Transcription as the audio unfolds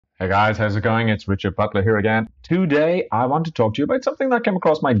Hey guys, how's it going? It's Richard Butler here again. Today, I want to talk to you about something that came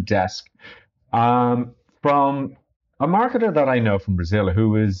across my desk from a marketer that I know from Brazil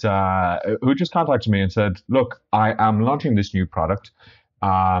who just contacted me and said, "Look, I am launching this new product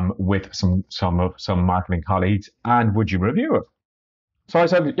with some marketing colleagues, and would you review it?" So I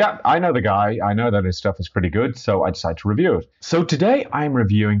said, yeah, I know the guy. I know that his stuff is pretty good. So I decided to review it. So today I'm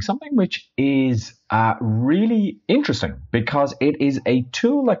reviewing something which is really interesting because it is a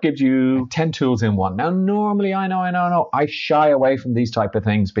tool that gives you 10 tools in one. Now, normally, I know, I shy away from these type of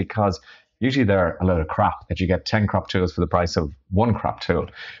things because usually they're a load of crap that you get 10 crap tools for the price of one crap tool.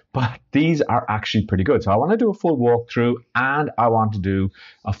 But these are actually pretty good. So I want to do a full walkthrough and I want to do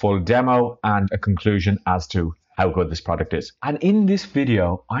a full demo and a conclusion as to how good this product is. And in this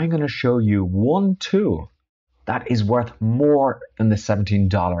video, I'm going to show you one tool that is worth more than the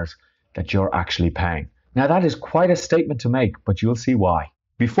 $17 that you're actually paying. Now, that is quite a statement to make, but you'll see why.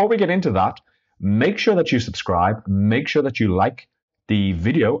 Before we get into that, make sure that you subscribe, make sure that you like the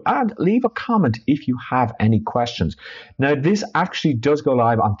video, and leave a comment if you have any questions. Now, this actually does go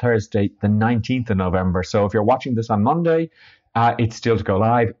live on Thursday, the 19th of November. So if you're watching this on Monday, it's still to go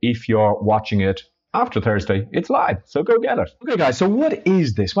live. If you're watching it after Thursday, it's live, so go get it. Okay, guys, so what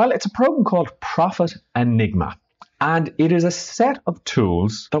is this? Well, it's a program called ProfitEnigma, and it is a set of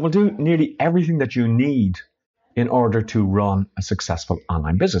tools that will do nearly everything that you need in order to run a successful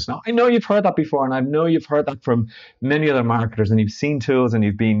online business. Now, I know you've heard that before, and I know you've heard that from many other marketers, and you've seen tools, and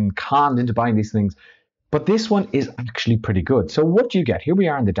you've been conned into buying these things. But this one is actually pretty good. So what do you get? Here we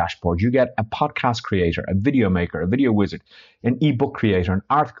are in the dashboard. You get a podcast creator, a video maker, a video wizard, an ebook creator, an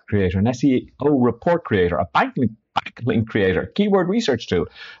article creator, an SEO report creator, a backlink creator, keyword research tool,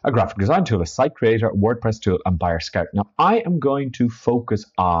 a graphic design tool, a site creator, a WordPress tool, and buyer scout. Now, I am going to focus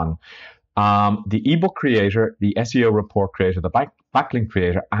on the ebook creator, the SEO report creator, the backlink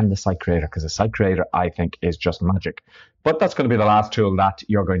creator, and the site creator, because the site creator, I think, is just magic. But that's going to be the last tool that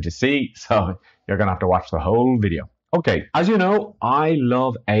you're going to see, so you're going to have to watch the whole video. Okay, as you know, I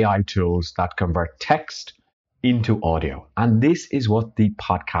love AI tools that convert text into audio, and this is what the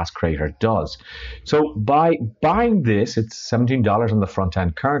podcast creator does. So by buying this, it's $17 on the front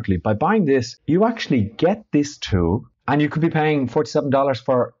end currently. By buying this, you actually get this tool, and you could be paying $47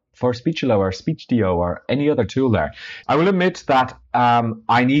 for speechelo or speechelo or any other tool there. I will admit that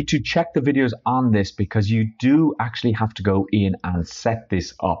I need to check the videos on this because you do actually have to go in and set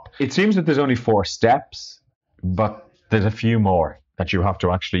this up. It seems that there's only 4 steps, but there's a few more that you have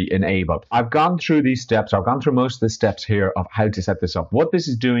to actually enable. I've gone through these steps. I've gone through most of the steps here of how to set this up. What this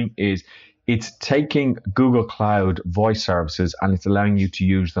is doing is it's taking Google Cloud voice services and it's allowing you to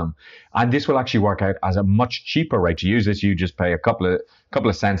use them. And this will actually work out as a much cheaper rate to use this. You just pay a couple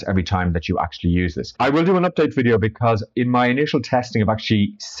of cents every time that you actually use this. I will do an update video because in my initial testing of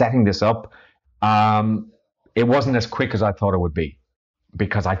actually setting this up, it wasn't as quick as I thought it would be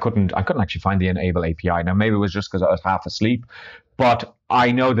because I couldn't actually find the enable API. Now, maybe it was just because I was half asleep, but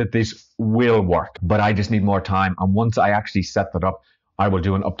I know that this will work, but I just need more time. And once I actually set that up, I will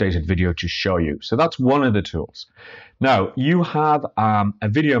do an updated video to show you. So that's one of the tools. Now, you have a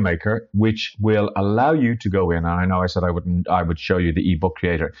video maker, which will allow you to go in. And I know I said I would show you the ebook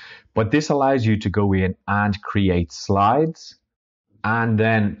creator, but this allows you to go in and create slides and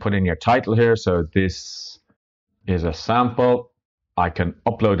then put in your title here. So this is a sample. I can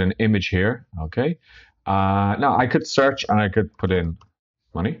upload an image here. Okay. Now I could search and I could put in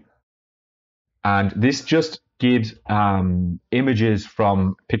money. And this just gives images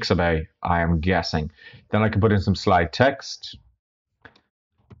from Pixabay, I am guessing. Then I can put in some slide text.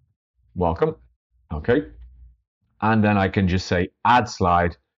 Welcome. Okay. And then I can just say add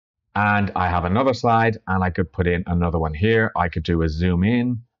slide. And I have another slide and I could put in another one here. I could do a zoom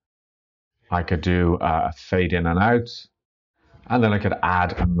in. I could do a fade in and out. And then I could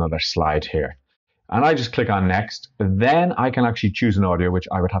add another slide here. And I just click on next. Then I can actually choose an audio, which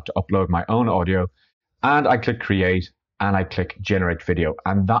I would have to upload my own audio. And I click create and I click generate video,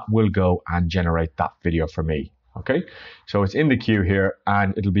 and that will go and generate that video for me. Okay, so it's in the queue here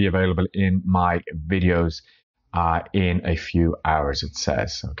and it'll be available in my videos in a few hours, it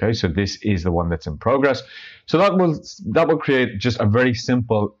says. Okay, so this is the one that's in progress. So that will create just a very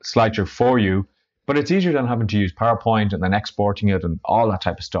simple slideshow for you, but it's easier than having to use PowerPoint and then exporting it and all that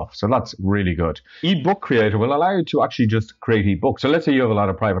type of stuff. So that's really good. Ebook Creator will allow you to actually just create ebooks. So let's say you have a lot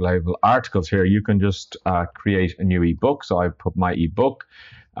of private label articles here. You can just create a new ebook. So I've put my ebook.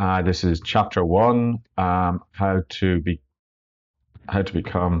 This is chapter 1, how to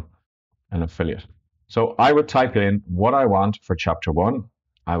become an affiliate. So I would type in what I want for chapter 1.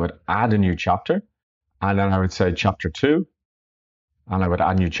 I would add a new chapter, and then I would say chapter 2. and I would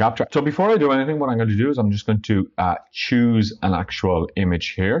add a new chapter. So before I do anything, what I'm going to do is I'm just going to choose an actual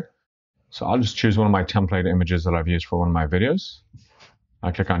image here. So I'll just choose one of my template images that I've used for one of my videos.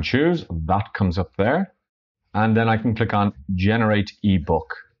 I click on choose, that comes up there. And then I can click on generate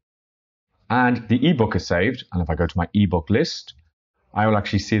ebook. And the ebook is saved. And if I go to my ebook list, I will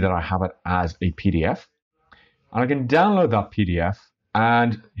actually see that I have it as a PDF. And I can download that PDF.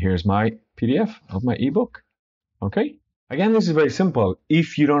 And here's my PDF of my ebook. Okay. Again, this is very simple.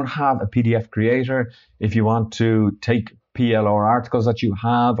 If you don't have a PDF creator, if you want to take PLO articles that you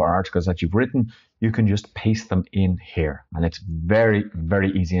have or articles that you've written, you can just paste them in here. And it's very, very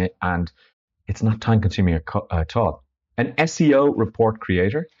easy and it's not time consuming at all. An SEO report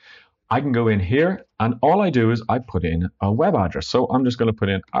creator, I can go in here and all I do is I put in a web address. So I'm just going to put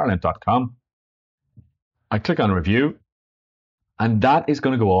in ireland.com. I click on review and that is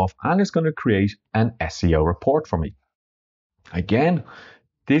going to go off and it's going to create an SEO report for me. Again,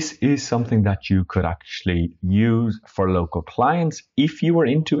 this is something that you could actually use for local clients if you were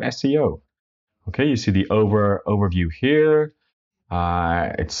into SEO. Okay, you see the overview here.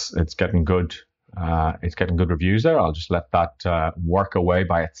 It's getting good. It's getting good reviews there. I'll just let that work away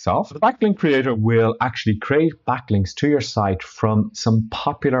by itself. The backlink creator will actually create backlinks to your site from some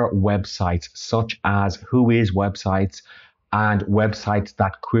popular websites, such as Whois websites and websites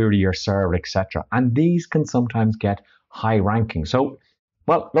that query your server, etc. And these can sometimes get high ranking. So,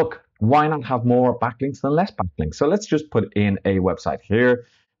 well, look, why not have more backlinks than less backlinks? So let's just put in a website here,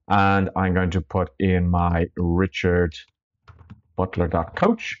 and I'm going to put in my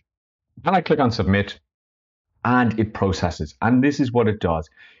richardbutler.coach, and I click on submit, and it processes. And this is what it does.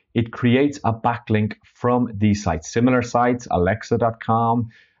 It creates a backlink from these sites, similar sites, alexa.com,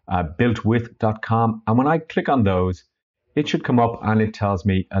 builtwith.com. And when I click on those, it should come up and it tells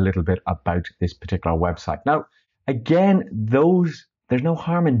me a little bit about this particular website. Now, again, there's no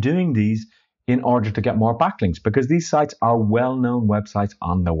harm in doing these in order to get more backlinks because these sites are well-known websites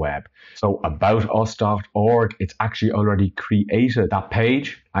on the web. So aboutus.org, it's actually already created that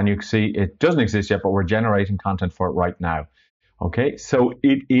page and you can see it doesn't exist yet, but we're generating content for it right now. Okay, so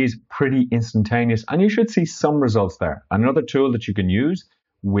it is pretty instantaneous and you should see some results there. Another tool that you can use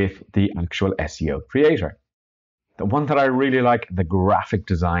with the actual SEO creator. The one that I really like, the graphic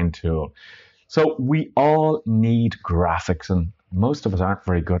design tool. So we all need graphics and most of us aren't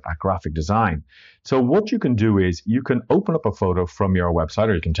very good at graphic design. So what you can do is you can open up a photo from your website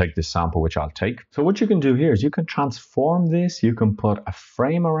or you can take this sample, which I'll take. So what you can do here is you can transform this. You can put a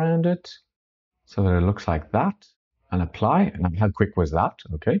frame around it so that it looks like that and apply. And how quick was that?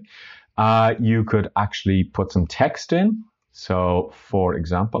 Okay. You could actually put some text in. So for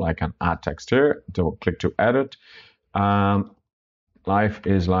example, I can add text here, double click to edit. Life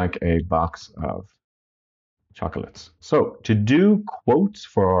is like a box of chocolates. So to do quotes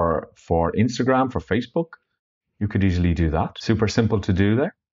for Instagram, for Facebook, you could easily do that. Super simple to do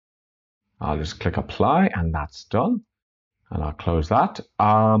there. I'll just click apply and that's done. And I'll close that.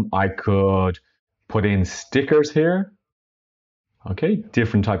 I could put in stickers here. Okay,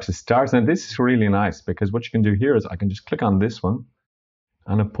 different types of stars. Now this is really nice because what you can do here is I can just click on this one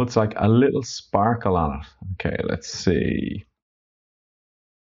and it puts like a little sparkle on it. Okay, let's see.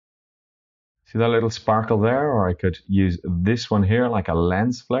 See that little sparkle there? Or I could use this one here, like a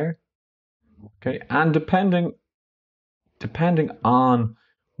lens flare. Okay, and depending on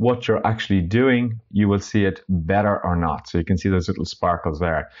what you're actually doing, you will see it better or not. So you can see those little sparkles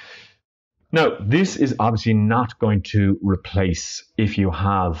there. Now, this is obviously not going to replace, if you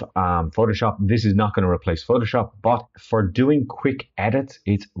have Photoshop, this is not going to replace Photoshop, but for doing quick edits,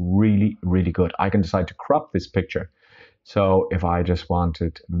 it's really, really good. I can decide to crop this picture. So if I just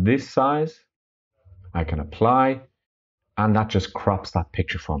wanted this size, I can apply, and that just crops that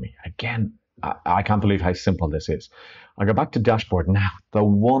picture for me. Again, I can't believe how simple this is. I'll go back to dashboard now. The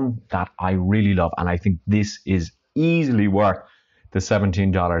one that I really love, and I think this is easily worth the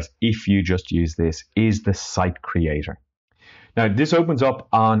 $17 if you just use this, is the site creator. Now, this opens up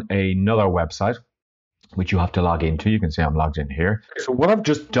on another website, which you have to log into. You can see I'm logged in here. So what I've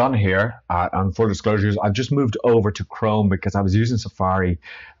just done here, on full disclosures, I've just moved over to Chrome because I was using Safari,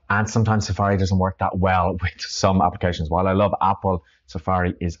 and sometimes Safari doesn't work that well with some applications. While I love Apple,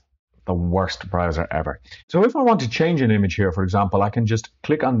 Safari is the worst browser ever. So if I want to change an image here, for example, I can just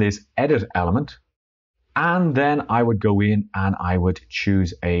click on this edit element, and then I would go in and I would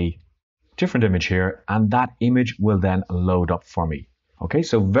choose a different image here, and that image will then load up for me. Okay,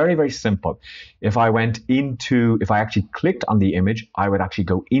 so very, very simple. If I actually clicked on the image, I would actually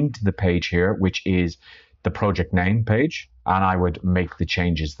go into the page here, which is the project name page. and I would make the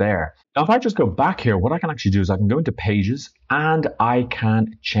changes there. Now, if I just go back here, what I can actually do is I can go into pages and I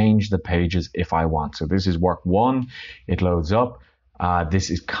can change the pages if I want. So this is work 1. It loads up. This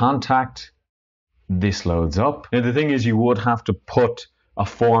is contact. This loads up. Now, the thing is, you would have to put a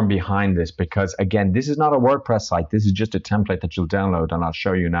form behind this because, again, this is not a WordPress site. This is just a template that you'll download, and I'll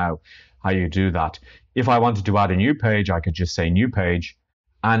show you now how you do that. If I wanted to add a new page, I could just say new page,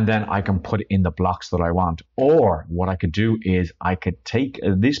 and then I can put in the blocks that I want. Or what I could do is I could take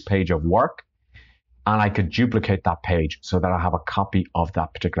this page of work and I could duplicate that page so that I have a copy of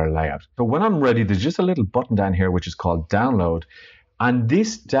that particular layout. So when I'm ready, there's just a little button down here which is called download. And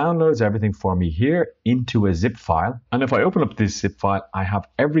this downloads everything for me here into a zip file. And if I open up this zip file, I have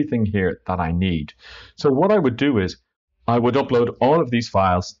everything here that I need. So what I would do is I would upload all of these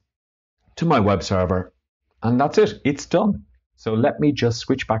files to my web server, and that's it. It's done. So let me just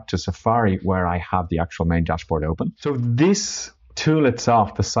switch back to Safari where I have the actual main dashboard open. So this tool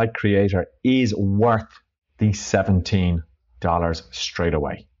itself, the site creator, is worth the $17 straight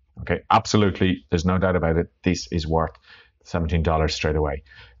away. Okay, absolutely. There's no doubt about it. This is worth $17 straight away.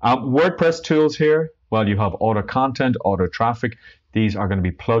 WordPress tools here. Well, you have auto content, auto traffic. These are going to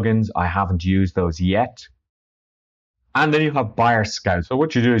be plugins. I haven't used those yet. And then you have Buyer Scout. So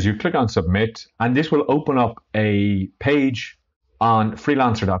what you do is you click on submit, and this will open up a page on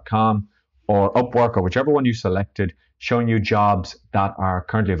freelancer.com or Upwork or whichever one you selected, showing you jobs that are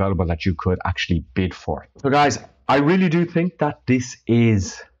currently available that you could actually bid for. So guys, I really do think that this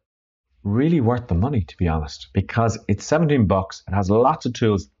is really worth the money, to be honest, because it's 17 bucks. It has lots of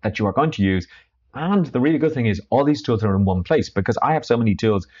tools that you are going to use. And the really good thing is all these tools are in one place, because I have so many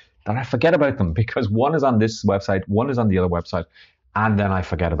tools that I forget about them because one is on this website, one is on the other website, and then I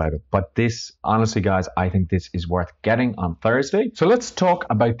forget about it. But this, honestly, guys, I think this is worth getting on Thursday. So let's talk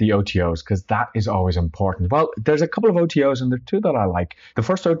about the OTOs, because that is always important. Well, there's a couple of OTOs, and there are two that I like. The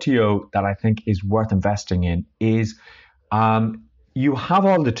first OTO that I think is worth investing in is you have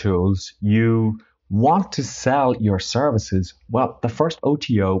all the tools, you want to sell your services. Well, the first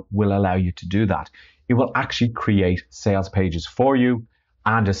OTO will allow you to do that. It will actually create sales pages for you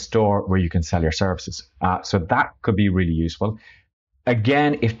and a store where you can sell your services. So that could be really useful.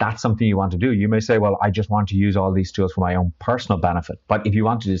 Again, if that's something you want to do, you may say, well, I just want to use all these tools for my own personal benefit. But if you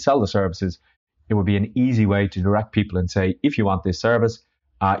wanted to sell the services, it would be an easy way to direct people and say, if you want this service,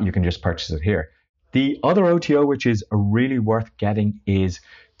 you can just purchase it here. The other OTO, which is really worth getting, is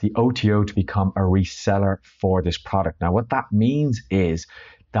the OTO to become a reseller for this product. Now, what that means is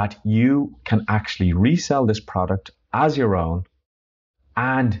that you can actually resell this product as your own,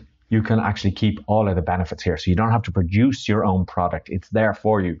 and you can actually keep all of the benefits here. So you don't have to produce your own product. It's there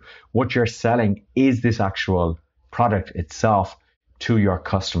for you. What you're selling is this actual product itself to your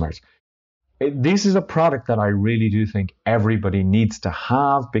customers. This is a product that I really do think everybody needs to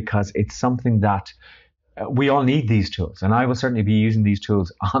have, because it's something that we all need these tools. And I will certainly be using these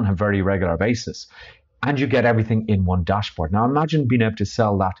tools on a very regular basis. And you get everything in one dashboard. Now imagine being able to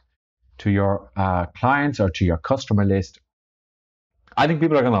sell that to your clients or to your customer list. I think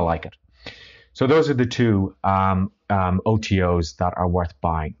people are going to like it. So those are the two OTOs that are worth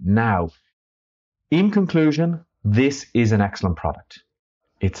buying. Now, in conclusion, this is an excellent product.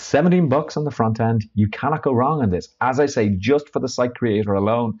 It's 17 bucks on the front end. You cannot go wrong on this. As I say, just for the site creator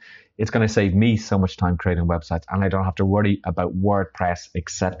alone, it's going to save me so much time creating websites, and I don't have to worry about WordPress,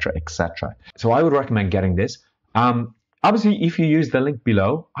 etc., etc. So I would recommend getting this. Obviously, if you use the link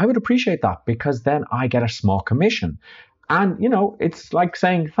below, I would appreciate that, because then I get a small commission. And, you know, it's like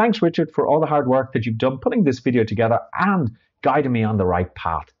saying, thanks, Richard, for all the hard work that you've done putting this video together and guiding me on the right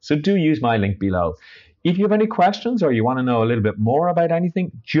path. So do use my link below. If you have any questions or you want to know a little bit more about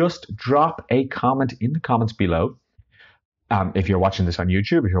anything, just drop a comment in the comments below. If you're watching this on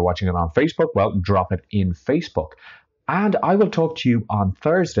YouTube, if you're watching it on Facebook, well, drop it in Facebook. And I will talk to you on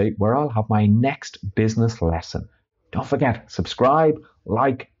Thursday, where I'll have my next business lesson. Don't forget, subscribe,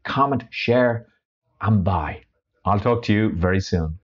 like, comment, share, and bye. I'll talk to you very soon.